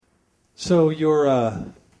So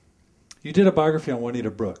you did a biography on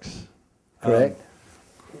Juanita Brooks. Correct.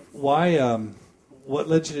 Why? What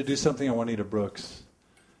led you to do something on Juanita Brooks?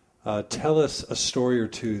 Tell us a story or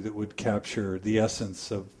two that would capture the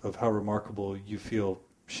essence of how remarkable you feel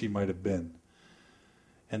she might have been.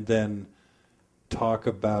 And then talk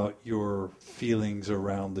about your feelings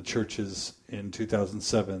around the church's, in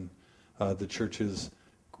 2007, the church's,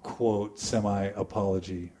 quote,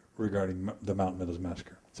 semi-apology regarding the Mountain Meadows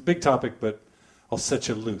Massacre. It's a big topic, but I'll set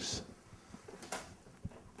you loose.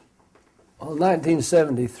 Well, in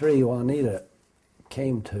 1973, Juanita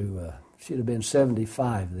came to, she'd have been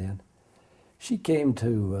 75 then. She came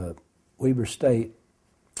to Weber State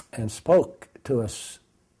and spoke to us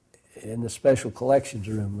in the special collections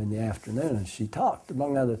room in the afternoon, and she talked,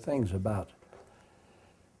 among other things, about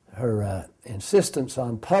her insistence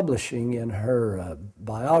on publishing in her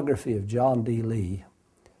biography of John D. Lee,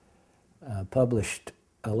 published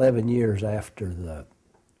 11 years after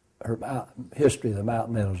her history of the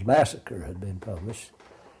Mountain Meadows Massacre had been published.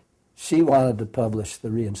 She wanted to publish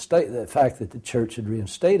the fact that the church had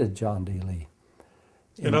reinstated John D. Lee.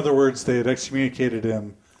 In other words, they had excommunicated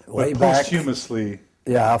him way back, posthumously.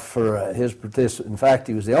 Yeah, for his participation. In fact,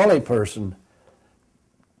 he was the only person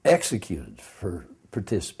executed for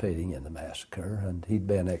participating in the massacre, and he'd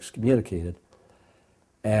been excommunicated.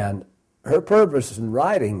 And her purpose in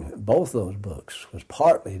writing both those books was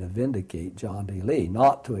partly to vindicate John D. Lee,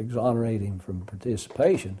 not to exonerate him from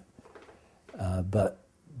participation, but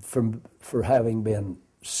for having been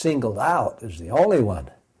singled out as the only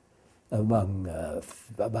one among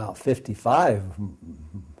about 55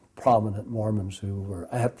 prominent Mormons who were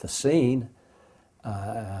at the scene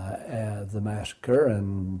of the massacre,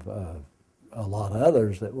 and a lot of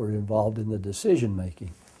others that were involved in the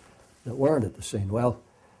decision-making that weren't at the scene. Well,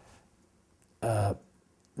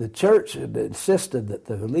 the church had insisted that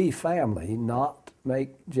the Lee family not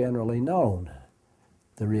make generally known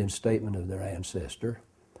the reinstatement of their ancestor.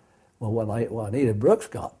 Well, when Juanita Brooks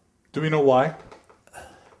got... Do we know why?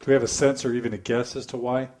 Do we have a sense or even a guess as to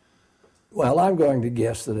why? Well, I'm going to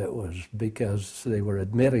guess that it was because they were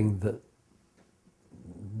admitting that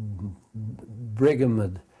Brigham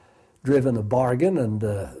had driven a bargain, and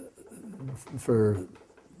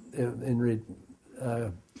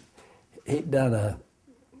he'd done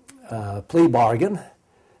a plea bargain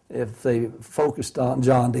if they focused on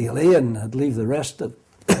John D. Lee and had leave the rest of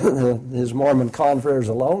his Mormon confreres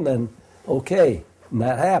alone, then okay. And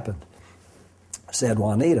that happened, said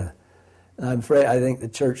Juanita. And I'm afraid I think the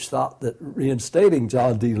church thought that reinstating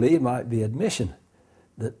John D. Lee might be admission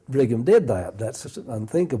that Brigham did that. That's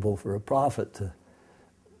unthinkable for a prophet to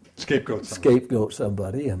scapegoat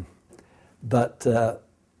somebody. But the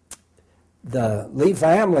Lee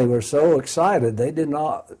family were so excited they did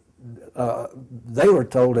not. They were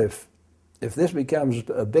told if this becomes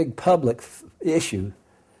a big public issue,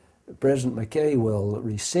 President McKay will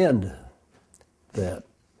rescind the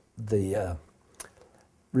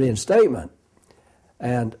reinstatement.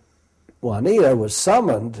 And Juanita was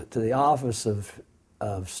summoned to the office of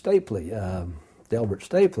Stapley, Delbert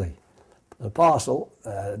Stapley, the apostle,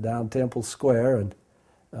 down Temple Square,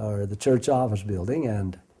 or the church office building,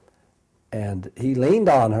 and he leaned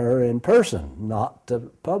on her in person not to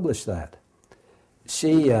publish that.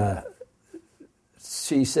 She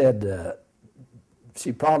said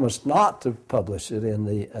she promised not to publish it in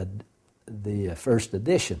the first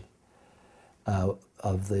edition of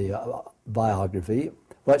the biography.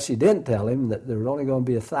 What she didn't tell him, that there were only going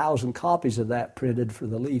to be 1,000 copies of that printed for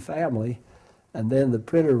the Lee family, and then the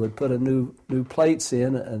printer would put a new plates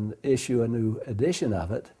in and issue a new edition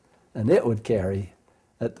of it, and it would carry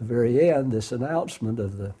at the very end this announcement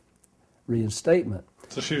of the reinstatement.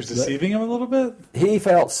 So she was deceiving him a little bit? He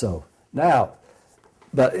felt so. Now,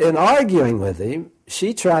 but in arguing with him,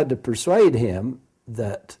 she tried to persuade him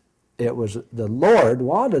that it was the Lord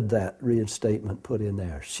wanted that reinstatement put in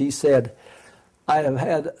there. She said, I have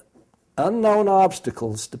had unknown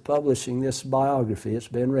obstacles to publishing this biography. It's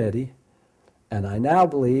been ready, and I now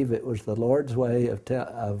believe it was the Lord's way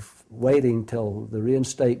of waiting till the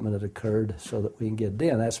reinstatement had occurred so that we can get it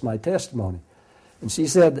in. That's my testimony. And she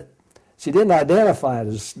said she didn't identify it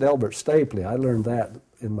as Delbert Stapley. I learned that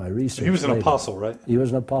in my research. He was an later. apostle, right? He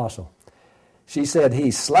was an apostle. She said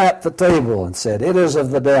he slapped the table and said, "It is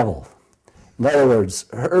of the devil." In other words,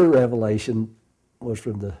 her revelation was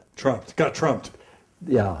from the... Got trumped.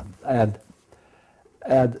 Yeah, and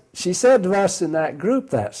she said to us in that group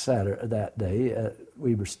that day at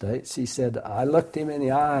Weber State, she said, I looked him in the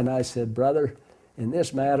eye and I said, brother, in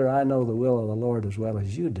this matter I know the will of the Lord as well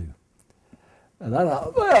as you do. And I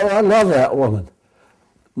thought, well, I love that woman.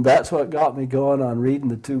 that's what got me going on reading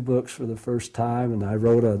the two books for the first time, and I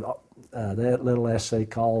wrote that little essay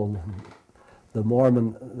called "The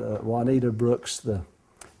Mormon," Juanita Brooks, the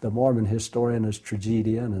Mormon Historian as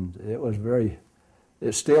Tragedian, and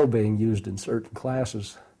it's still being used in certain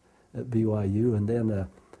classes at BYU, and then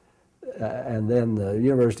the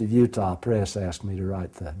University of Utah Press asked me to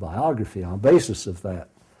write the biography on basis of that,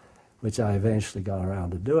 which I eventually got around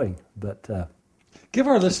to doing. But give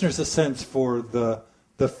our listeners a sense for the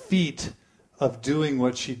feat of doing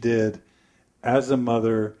what she did as a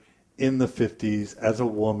mother in the 50s, as a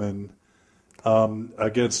woman,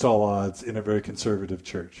 against all odds, in a very conservative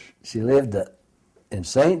church. She lived in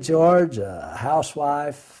St. George, a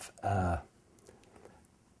housewife.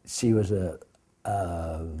 She was a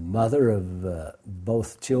mother of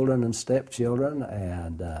both children and stepchildren,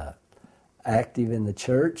 and active in the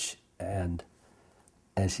church, and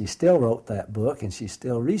she still wrote that book, and she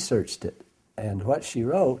still researched it. And what she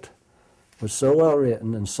wrote was so well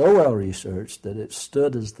written and so well researched that it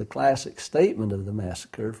stood as the classic statement of the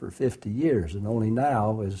massacre for 50 years, and only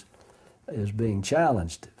now is being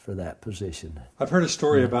challenged for that position. I've heard a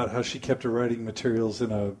story about how she kept her writing materials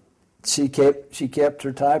in a... She kept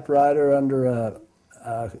her typewriter under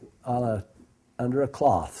a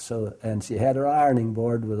cloth, and she had her ironing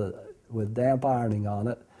board with damp ironing on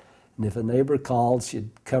it. And if a neighbor called, she'd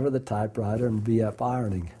cover the typewriter and be up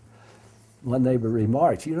ironing. One neighbor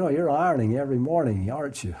remarked, "You're ironing every morning,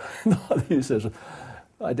 aren't you?" He says,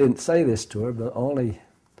 "I didn't say this to her, but only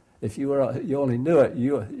if you only knew it.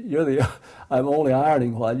 I'm only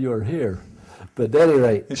ironing while you're here." But at any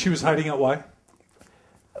rate, and she was hiding out. Why?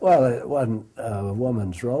 Well, it wasn't a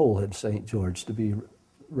woman's role at St. George to be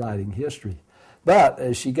writing history. But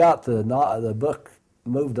as she got the book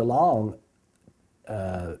moved along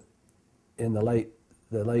in the late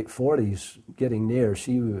 40s, getting near,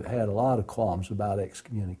 she had a lot of qualms about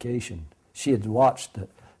excommunication. She had watched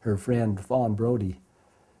her friend Fawn Brody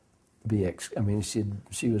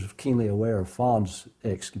she was keenly aware of Fawn's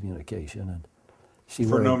excommunication, and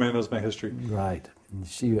No Man Knows My History. Right. And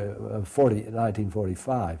she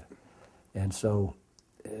 1945, and so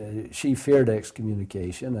she feared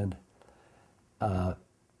excommunication, and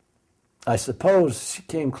I suppose she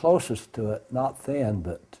came closest to it, not then,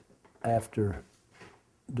 but after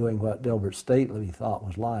doing what Delbert Stately thought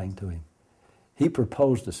was lying to him. He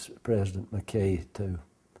proposed to President McKay to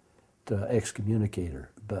excommunicate her,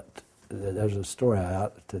 but there's a story I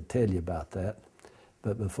ought to tell you about that.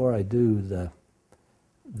 But before I do,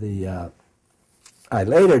 I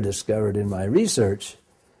later discovered in my research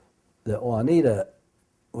that Juanita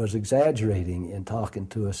was exaggerating in talking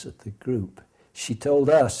to us at the group. She told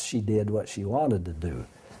us she did what she wanted to do.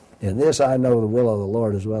 In this, I know the will of the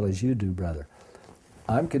Lord as well as you do, brother.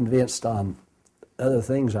 I'm convinced on other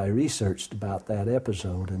things I researched about that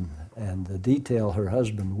episode and the detail her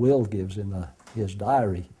husband Will gives in his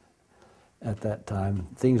diary at that time,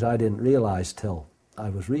 things I didn't realize till I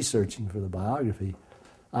was researching for the biography.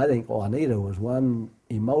 I think Juanita was one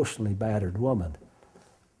emotionally battered woman.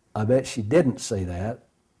 I bet she didn't say that,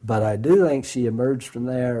 but I do think she emerged from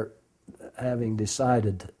there having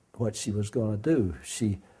decided what she was going to do.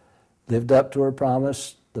 She lived up to her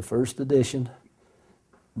promise, the first edition,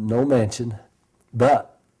 no mention,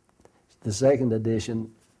 but the second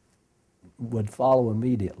edition would follow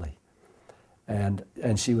immediately. And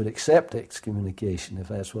she would accept excommunication if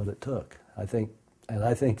that's what it took. I think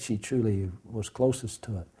she truly was closest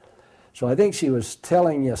to it. So I think she was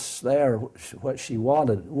telling us there what she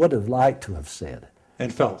would have liked to have said.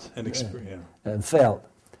 And felt, and experienced. And felt.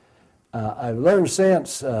 I've learned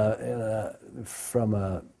since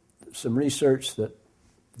from some research that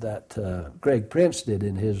Greg Prince did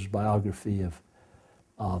in his biography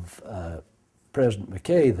of President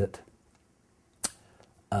McKay that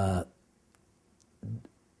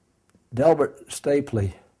Delbert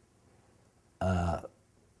Stapley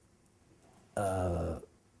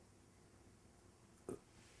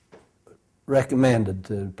recommended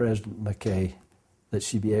to President McKay that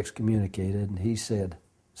she be excommunicated, and he said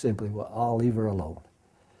simply, "Well, I'll leave her alone."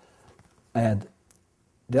 And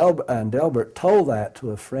Delbert told that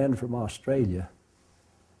to a friend from Australia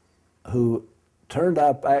who turned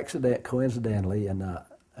up coincidentally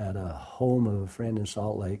at a home of a friend in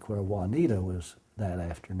Salt Lake where Juanita was that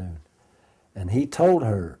afternoon. And he told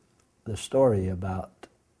her the story about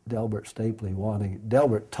Delbert Stapley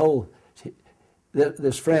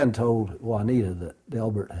this friend told Juanita that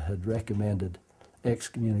Delbert had recommended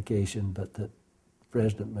excommunication, but that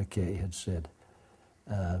President McKay had said,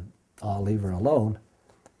 "I'll leave her alone."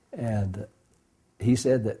 And he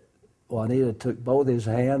said that Juanita took both his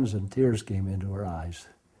hands and tears came into her eyes.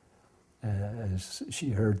 as she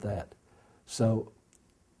heard that. So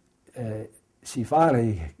she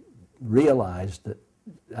finally realized that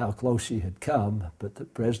how close she had come, but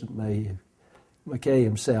that President McKay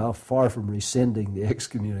himself, far from rescinding the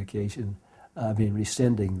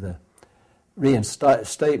rescinding the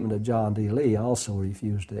reinstatement of John D. Lee, also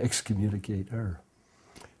refused to excommunicate her.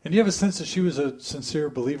 And do you have a sense that she was a sincere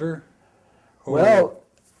believer? Well,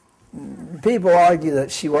 people argue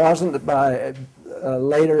that she wasn't by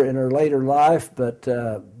later in her later life, but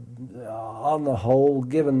on the whole,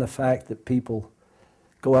 given the fact that people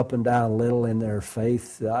go up and down a little in their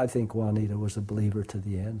faith, I think Juanita was a believer to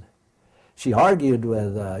the end. She argued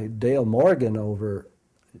with Dale Morgan over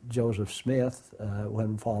Joseph Smith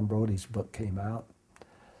when Fawn Brodie's book came out.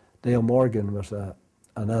 Dale Morgan was an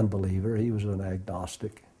unbeliever. He was an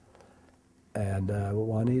agnostic. And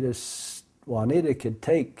Juanita could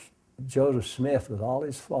take Joseph Smith with all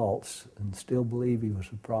his faults and still believe he was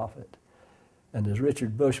a prophet. And as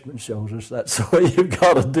Richard Bushman shows us, that's the way you've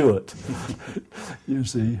got to do it. You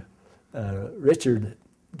see, Richard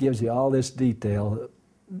gives you all this detail,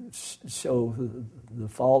 show the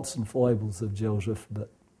faults and foibles of Joseph, but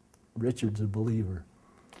Richard's a believer.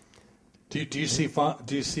 Do you see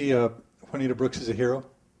Juanita Brooks as a hero?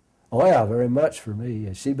 Oh yeah, very much for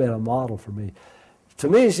me. She's been a model for me. To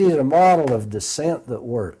me, she's a model of dissent that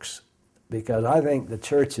works, because I think the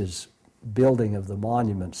church's building of the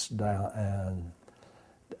monuments down and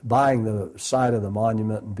buying the site of the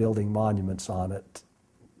monument and building monuments on it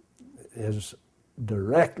is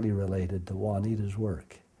directly related to Juanita's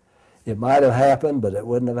work. It might have happened, but it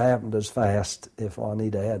wouldn't have happened as fast if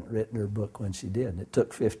Juanita hadn't written her book when she did. It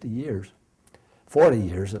took 50 years, 40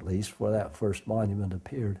 years at least, before that first monument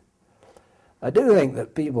appeared. I do think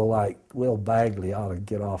that people like Will Bagley ought to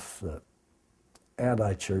get off the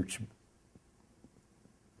anti-church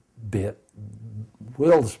bit.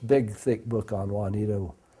 Will's big, thick book on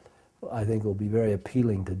Juanita, I think, will be very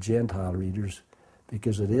appealing to Gentile readers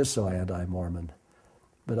because it is so anti-Mormon.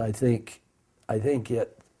 But I think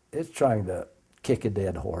it's trying to kick a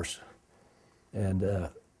dead horse. And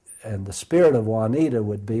the spirit of Juanita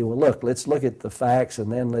would be, well, look, let's look at the facts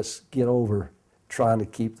and then let's get over trying to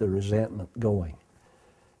keep the resentment going.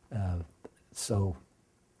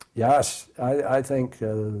 Yes, I think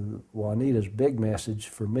Juanita's big message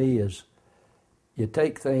for me is you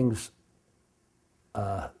take things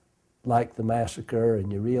like the massacre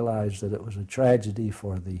and you realize that it was a tragedy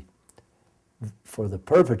for the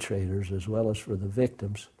perpetrators as well as for the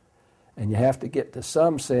victims, and you have to get to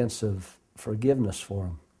some sense of forgiveness for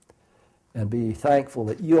them and be thankful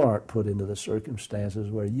that you aren't put into the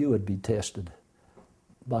circumstances where you would be tested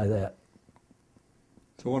by that.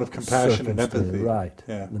 So one of compassion and empathy. Right.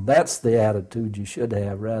 Yeah. And that's the attitude you should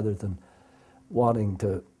have rather than wanting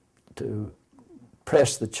to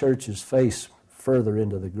press the church's face further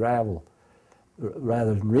into the gravel,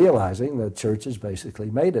 rather than realizing the church has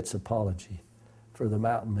basically made its apology for the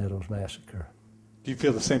Mountain Meadows massacre. Do you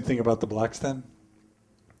feel the same thing about the blacks then?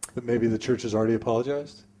 That maybe the church has already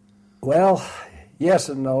apologized? Well, yes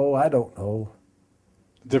and no. I don't know.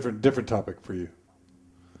 Different topic for you.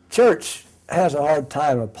 Church has a hard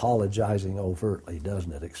time apologizing overtly,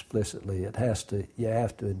 doesn't it? Explicitly, you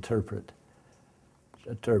have to interpret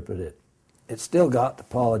it. It's still got to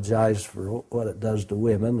apologize for what it does to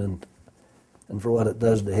women and for what it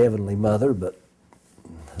does to Heavenly Mother, but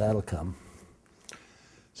that'll come.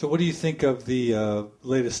 So what do you think of the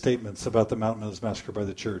latest statements about the Mountain Meadows Massacre by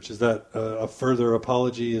the church? Is that a further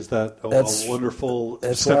apology? Is that a wonderful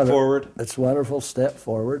step forward? It's a wonderful step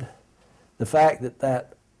forward. The fact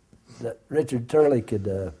that Richard Turley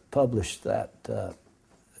could publish that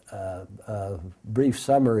brief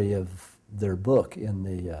summary of their book in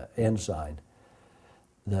the Ensign.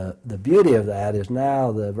 The beauty of that is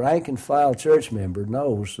now the rank and file church member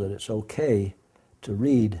knows that it's okay to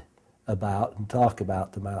read about and talk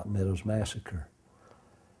about the Mountain Meadows Massacre.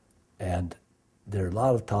 And there are a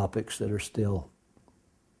lot of topics that are still,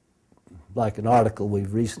 like an article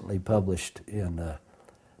we've recently published in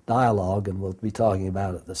Dialogue, and we'll be talking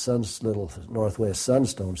about at the Little Northwest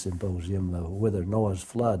Sunstone Symposium, Whither Noah's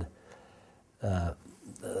Flood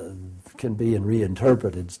can be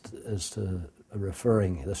reinterpreted as to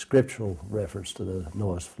referring, the scriptural reference to the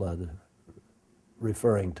Noah's flood,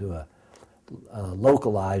 referring to a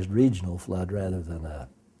localized regional flood rather than a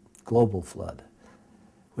global flood,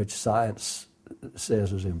 which science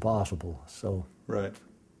says is impossible. So right.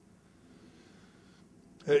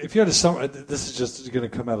 If you had to summarize, this is just going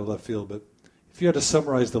to come out of left field, but if you had to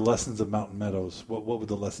summarize the lessons of Mountain Meadows, what would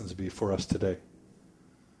the lessons be for us today?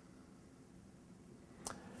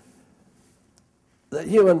 That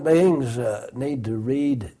human beings need to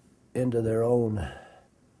read into their own,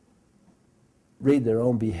 read their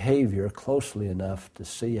own behavior closely enough to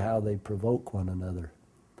see how they provoke one another.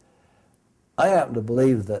 I happen to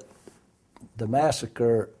believe that the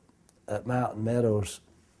massacre at Mountain Meadows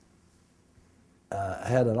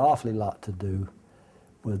had an awfully lot to do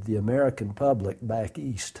with the American public back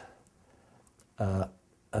east.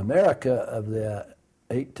 America of the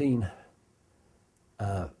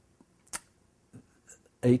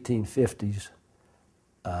 1850s,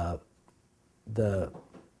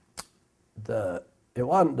 it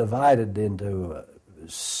wasn't divided into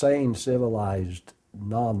sane, civilized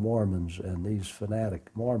non-Mormons and these fanatic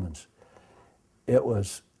Mormons. It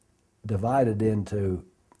was divided into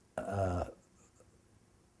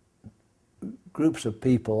groups of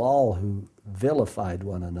people, all who vilified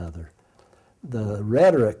one another. The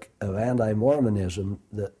rhetoric of anti-Mormonism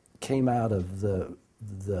that came out of the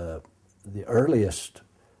earliest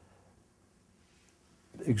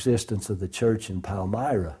existence of the church in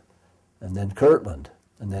Palmyra, and then Kirtland,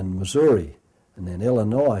 and then Missouri, and then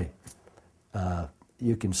Illinois,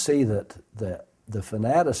 you can see that the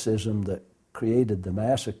fanaticism that created the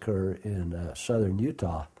massacre in southern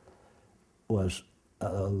Utah was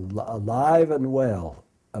alive and well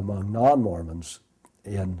among non-Mormons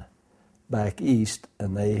back east,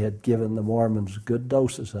 and they had given the Mormons good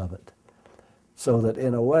doses of it. So that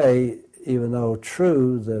in a way, even though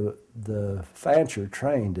true, the Fancher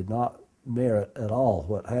train did not merit at all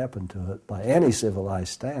what happened to it by any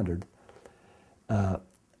civilized standard,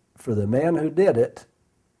 for the men who did it,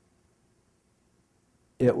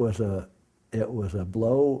 it was a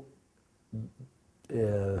blow.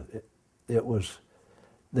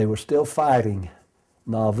 They were still fighting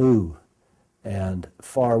Nauvoo and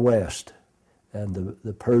Far West and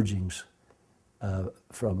the purgings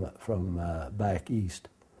from back east.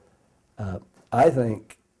 I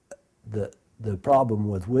think that the problem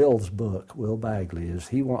with Will's book, Will Bagley, is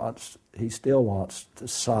he still wants to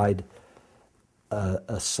side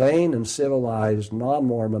a sane and civilized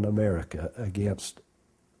non-Mormon America against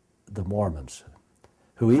the Mormons,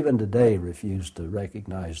 who even today refuse to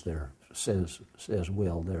recognize says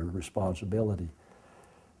Will, their responsibility,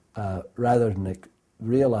 rather than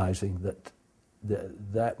realizing that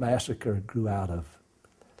that massacre grew out of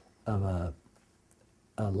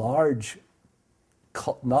a large,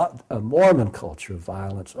 not a Mormon culture of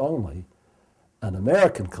violence only, an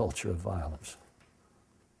American culture of violence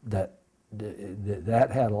that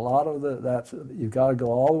had a lot of that's you've got to go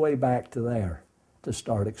all the way back to there to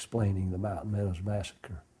start explaining the Mountain Meadows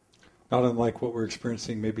Massacre. Not unlike what we're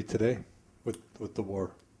experiencing maybe today with the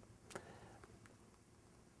war.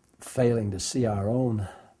 Failing to see our own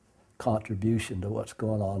contribution to what's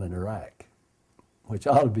going on in Iraq, which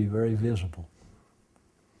ought to be very visible.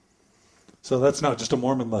 So that's not just a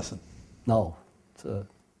Mormon lesson. No, it's a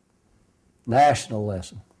national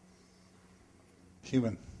lesson.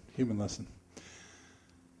 Human lesson.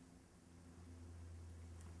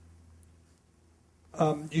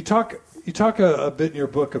 You talk a bit in your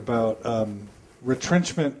book about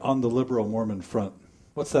retrenchment on the liberal Mormon front.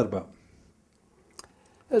 What's that about?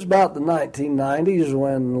 It's about the 1990s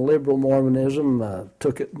when liberal Mormonism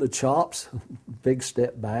took it in the chops, big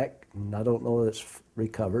step back, and I don't know that it's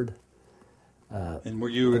recovered. And were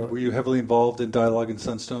you heavily involved in Dialogue in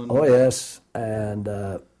Sunstone? Oh yes, and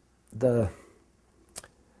the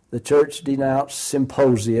church denounced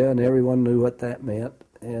symposia, and everyone knew what that meant.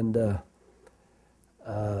 And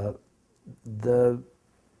the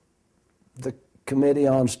Committee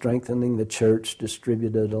on Strengthening the Church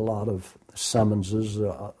distributed a lot of summonses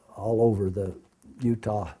all over the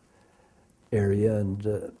Utah area,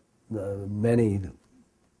 and many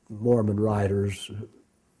Mormon writers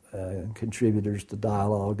and contributors to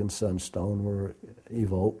Dialogue and Sunstone were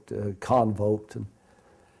convoked,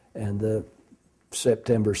 and the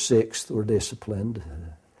September 6th were disciplined.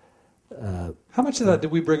 How much of that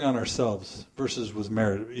did we bring on ourselves versus was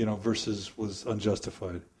versus was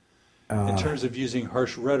unjustified? In terms of using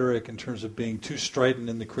harsh rhetoric, in terms of being too strident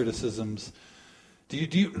in the criticisms, do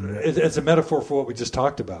you as a metaphor for what we just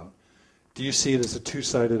talked about, do you see it as a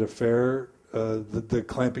two-sided affair, the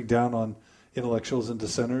clamping down on intellectuals and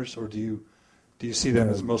dissenters, or do you see them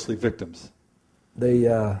as mostly victims?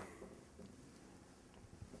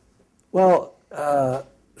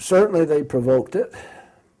 Certainly they provoked it.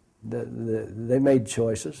 They made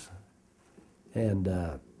choices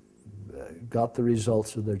and got the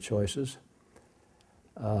results of their choices.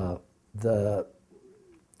 I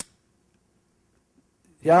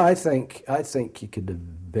think you could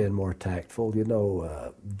have been more tactful.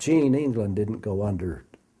 Gene England didn't go under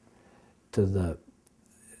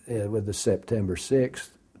with the September 6th,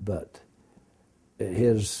 but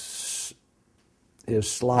his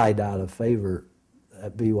slide out of favor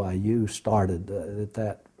at BYU started at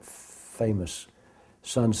that famous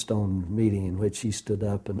Sunstone meeting in which he stood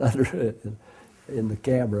up and in the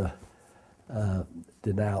camera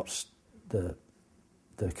denounced the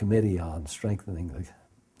committee on strengthening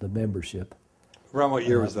the membership. Around what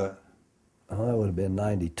year was that? Oh, that would have been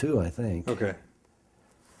 92, I think. Okay.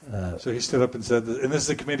 So he stood up and said, and this is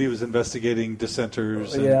the committee was investigating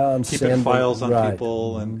dissenters and keeping files on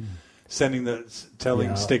people and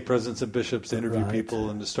telling stake presidents and bishops to interview people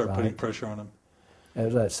and to start putting pressure on them. It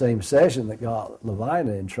was that same session that got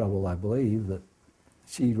Levina in trouble, I believe, that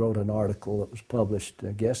she wrote an article that was published,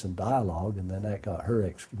 I guess, in Dialogue, and then that got her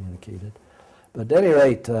excommunicated. But at any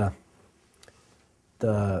rate,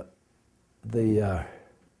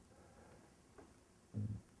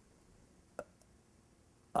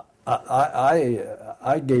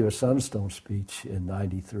 I gave a Sunstone speech in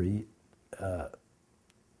 '93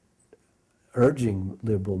 urging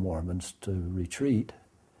liberal Mormons to retreat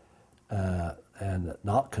and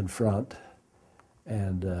not confront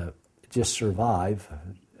and just survive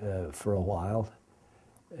for a while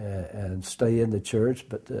and stay in the church,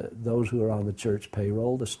 but those who are on the church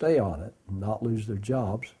payroll to stay on it and not lose their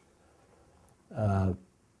jobs. And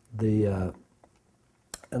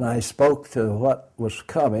I spoke to what was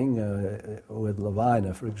coming with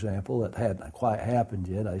Levina, for example, that hadn't quite happened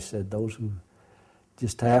yet. I said, those who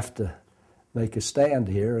just have to make a stand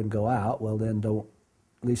here and go out, well then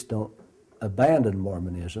at least don't abandon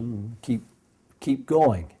Mormonism, keep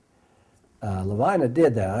going. Levina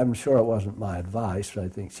did that. I'm sure it wasn't my advice. I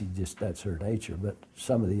think that's her nature, but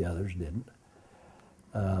some of the others didn't.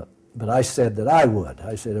 But I said that I would.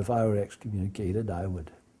 I said if I were excommunicated, I would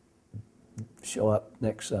show up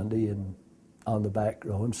next Sunday and on the back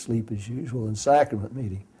row and sleep as usual in sacrament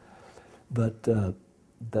meeting. But Did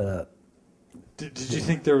you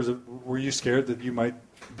think were you scared that you might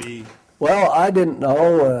be? Well, I didn't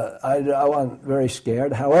know. I wasn't very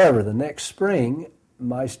scared. However, the next spring,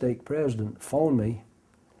 my stake president phoned me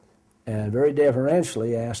and very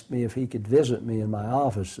deferentially asked me if he could visit me in my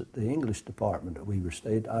office at the English department at Weber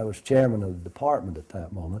State. I was chairman of the department at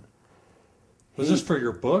that moment. Was this for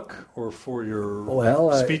your book or for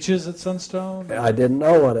your speeches at Sunstone? I didn't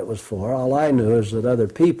know what it was for. All I knew is that other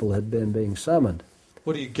people had been being summoned.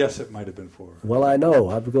 What do you guess it might have been for? Well, I know.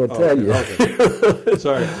 I'm going to tell you. Okay.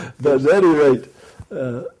 Sorry. But at any rate,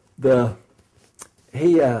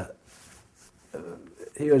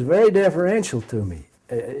 he was very deferential to me.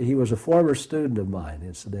 He was a former student of mine,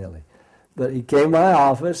 incidentally. But he came to my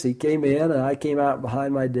office, he came in, and I came out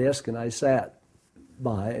behind my desk, and I sat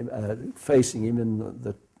by facing him,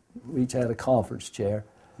 and we each had a conference chair.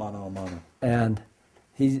 Mano a mano. And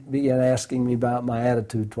he began asking me about my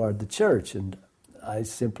attitude toward the church, and I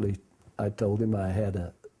told him I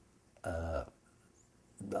had that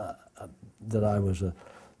I was a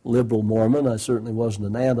liberal Mormon. I certainly wasn't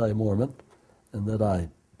an anti-Mormon, and that I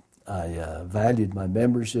valued my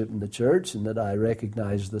membership in the church, and that I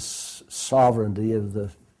recognized the sovereignty of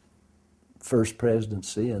the First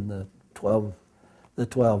Presidency and the 12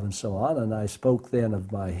 and so on. And I spoke then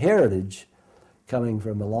of my heritage, coming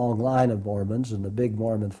from a long line of Mormons and a big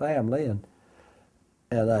Mormon family, and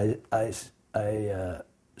I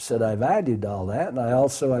said I valued all that, and I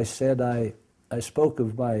said I spoke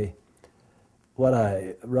of what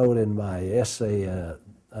I wrote in my essay,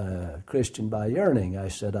 Christian by Yearning. I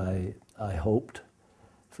said I hoped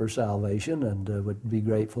for salvation and would be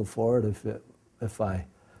grateful for it if I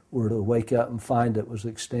were to wake up and find it was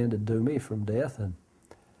extended to me from death.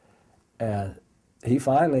 And he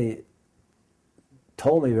finally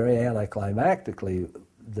told me very anticlimactically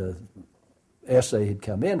the essay he'd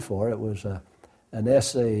come in for. It was an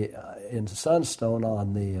essay in Sunstone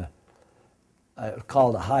on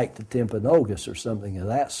called A Hike to Timpanogos or something of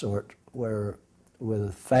that sort, where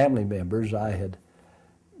with family members I had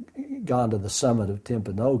gone to the summit of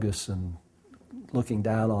Timpanogos and looking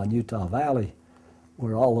down on Utah Valley,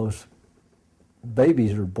 where all those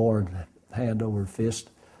babies are born hand over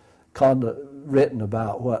fist, written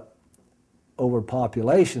about what how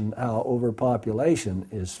overpopulation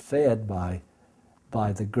is fed by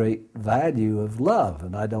the great value of love.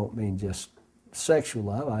 And I don't mean just sexual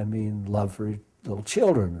love, I mean love for little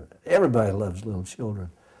children. Everybody loves little children.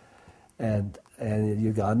 And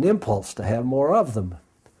you got an impulse to have more of them.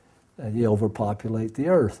 And you overpopulate the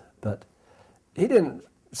earth. But he didn't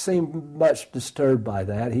seem much disturbed by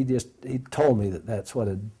that. He told me that that's what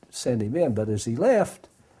had sent him in. But as he left,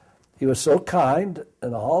 he was so kind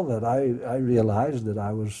and all that I realized that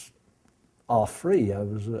I was off free.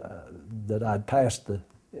 that I'd passed the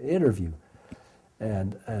interview,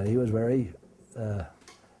 and he was very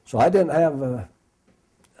So I didn't have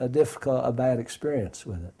a bad experience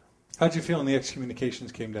with it. How'd you feel when the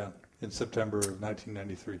excommunications came down in September of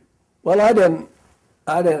 1993? Well,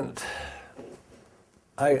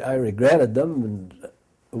 I regretted them and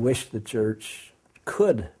wished the church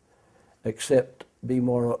could be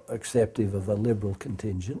more acceptive of a liberal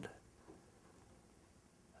contingent.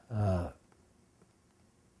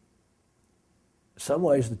 Some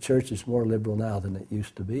ways the church is more liberal now than it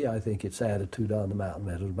used to be. I think its attitude on the Mountain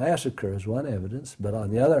Meadows Massacre is one evidence, but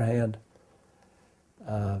on the other hand,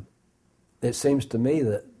 it seems to me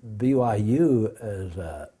that BYU as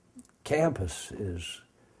a campus is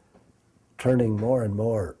turning more and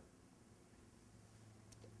more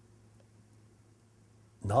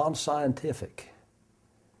non-scientific,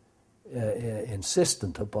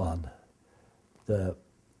 insistent upon the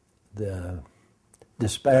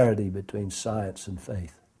disparity between science and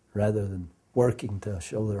faith, rather than working to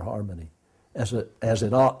show their harmony, as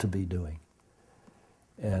it ought to be doing.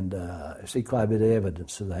 And I see quite a bit of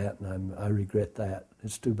evidence of that, and I regret that.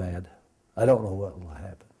 It's too bad. I don't know what will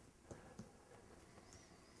happen.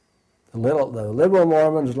 The liberal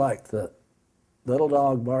Mormons like the little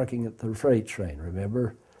dog barking at the freight train,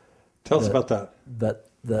 remember? Tell us about that.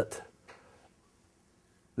 That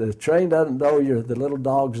the train doesn't know the little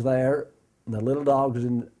dog's there, and the little dog's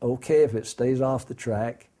okay if it stays off the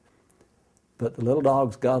track, but the little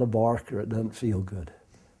dog's got to bark or it doesn't feel good.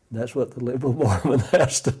 That's what the liberal Mormon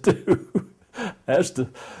has to do. Has to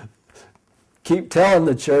keep telling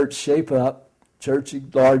the church, shape up. Church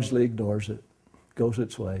largely ignores it, goes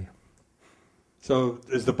its way. So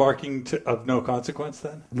is the barking of no consequence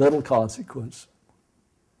then? Little consequence.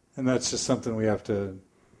 And that's just something we have to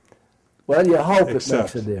Well, you hope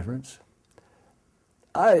accept. It makes a difference.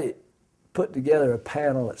 I put together a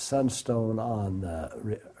panel at Sunstone on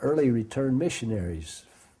early return missionaries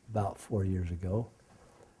about 4 years ago.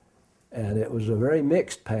 And it was a very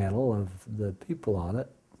mixed panel of the people on it.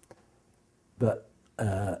 But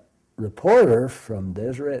a reporter from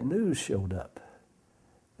Deseret News showed up.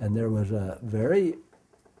 And there was a very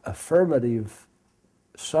affirmative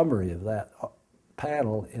summary of that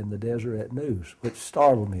panel in the Deseret News, which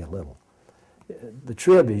startled me a little. The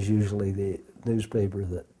Trib is usually the newspaper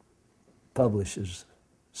that publishes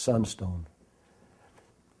Sunstone.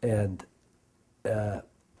 And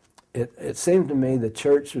it seemed to me the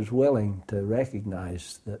church was willing to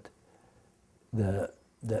recognize that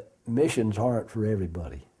that missions aren't for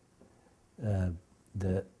everybody.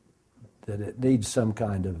 That it needs some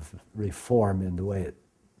kind of reform in the way it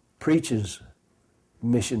preaches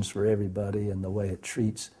missions for everybody and the way it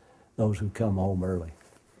treats those who come home early.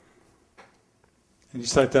 And you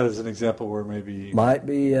cite that as an example where maybe... Might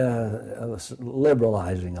be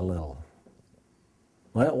liberalizing a little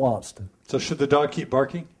when it wants to. So should the dog keep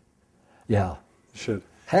barking? Yeah. It should.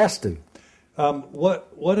 Has to.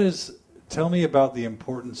 Tell me about the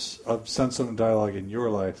importance of Sunstone and Dialogue in your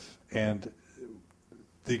life and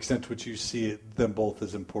the extent to which you see them both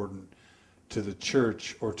as important to the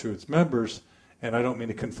church or to its members. And I don't mean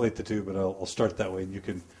to conflate the two, but I'll start that way, and you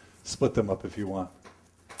can split them up if you want.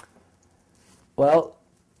 Well,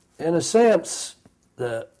 in a sense,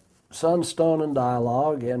 the Sunstone and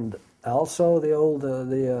Dialogue, and also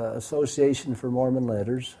the Association for Mormon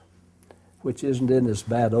Letters, which isn't in as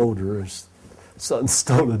bad odor as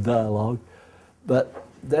Sunstone and Dialogue, but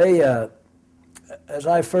they, as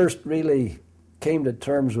I first really came to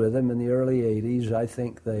terms with them in the early 80s, I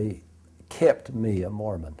think they kept me a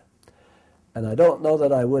Mormon. And I don't know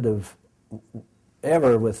that I would have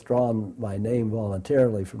ever withdrawn my name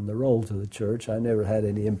voluntarily from the rolls of the church. I never had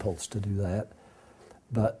any impulse to do that.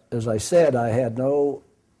 But as I said, I had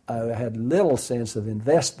little sense of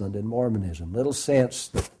investment in Mormonism, little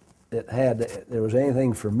sense that there was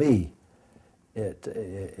anything for me in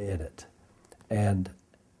it. And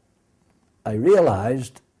I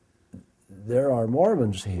realized there are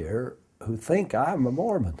Mormons here who think I'm a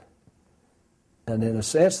Mormon. And in a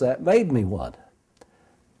sense, that made me one.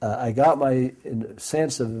 I got my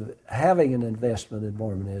sense of having an investment in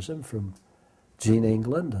Mormonism from Gene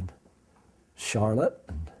England and Charlotte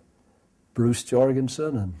and Bruce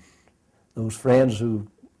Jorgensen and those friends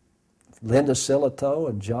Linda Silito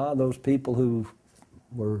and John, those people who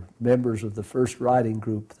were members of the first writing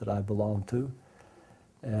group that I belonged to,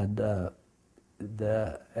 and the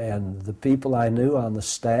people I knew on the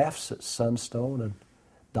staffs at Sunstone and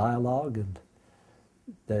Dialogue, and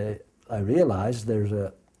I realized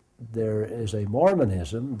there is a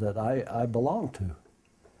Mormonism that I belong to.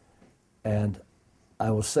 And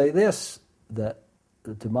I will say this, that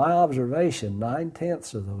to my observation,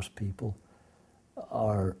 9/10 of those people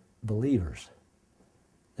are believers.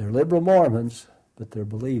 They're liberal Mormons, but they're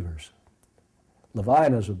believers.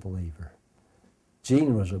 Levina's a believer.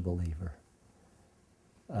 Gene was a believer.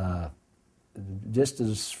 Just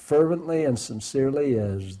as fervently and sincerely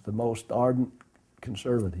as the most ardent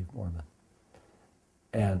conservative Mormon.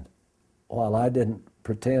 And while I didn't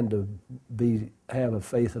pretend to have a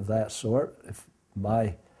faith of that sort, if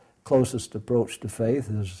my closest approach to faith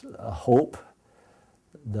is a hope,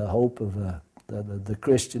 the hope of the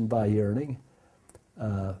Christian by yearning,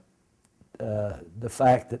 the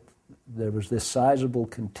fact that there was this sizable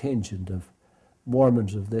contingent of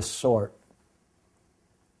Mormons of this sort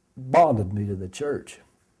bonded me to the church.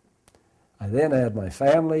 I then had my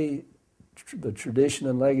family, the tradition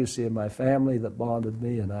and legacy of my family that bonded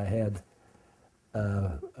me, and I had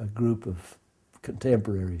a group of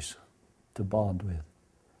contemporaries to bond with.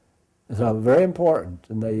 And so very important,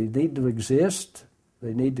 and they need to exist,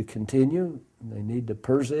 they need to continue, they need to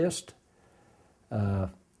persist. We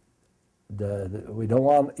don't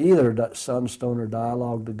want either Sunstone or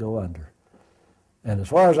Dialogue to go under. And as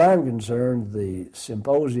far as I'm concerned, the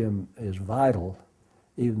symposium is vital,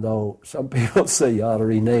 even though some people say you ought to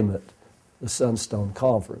rename it the Sunstone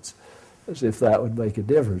Conference, as if that would make a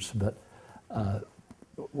difference. But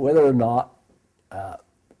whether or not,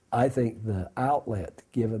 I think the outlet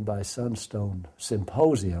given by Sunstone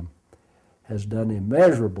Symposium has done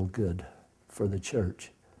immeasurable good for the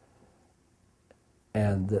church.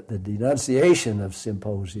 And that the denunciation of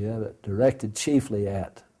symposia, directed chiefly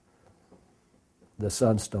at the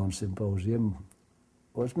Sunstone Symposium,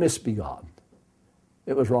 was misbegotten.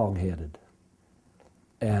 It was wrong-headed.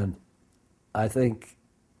 And I think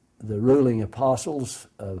the ruling apostles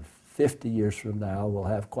of 50 years from now will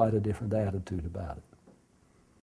have quite a different attitude about it.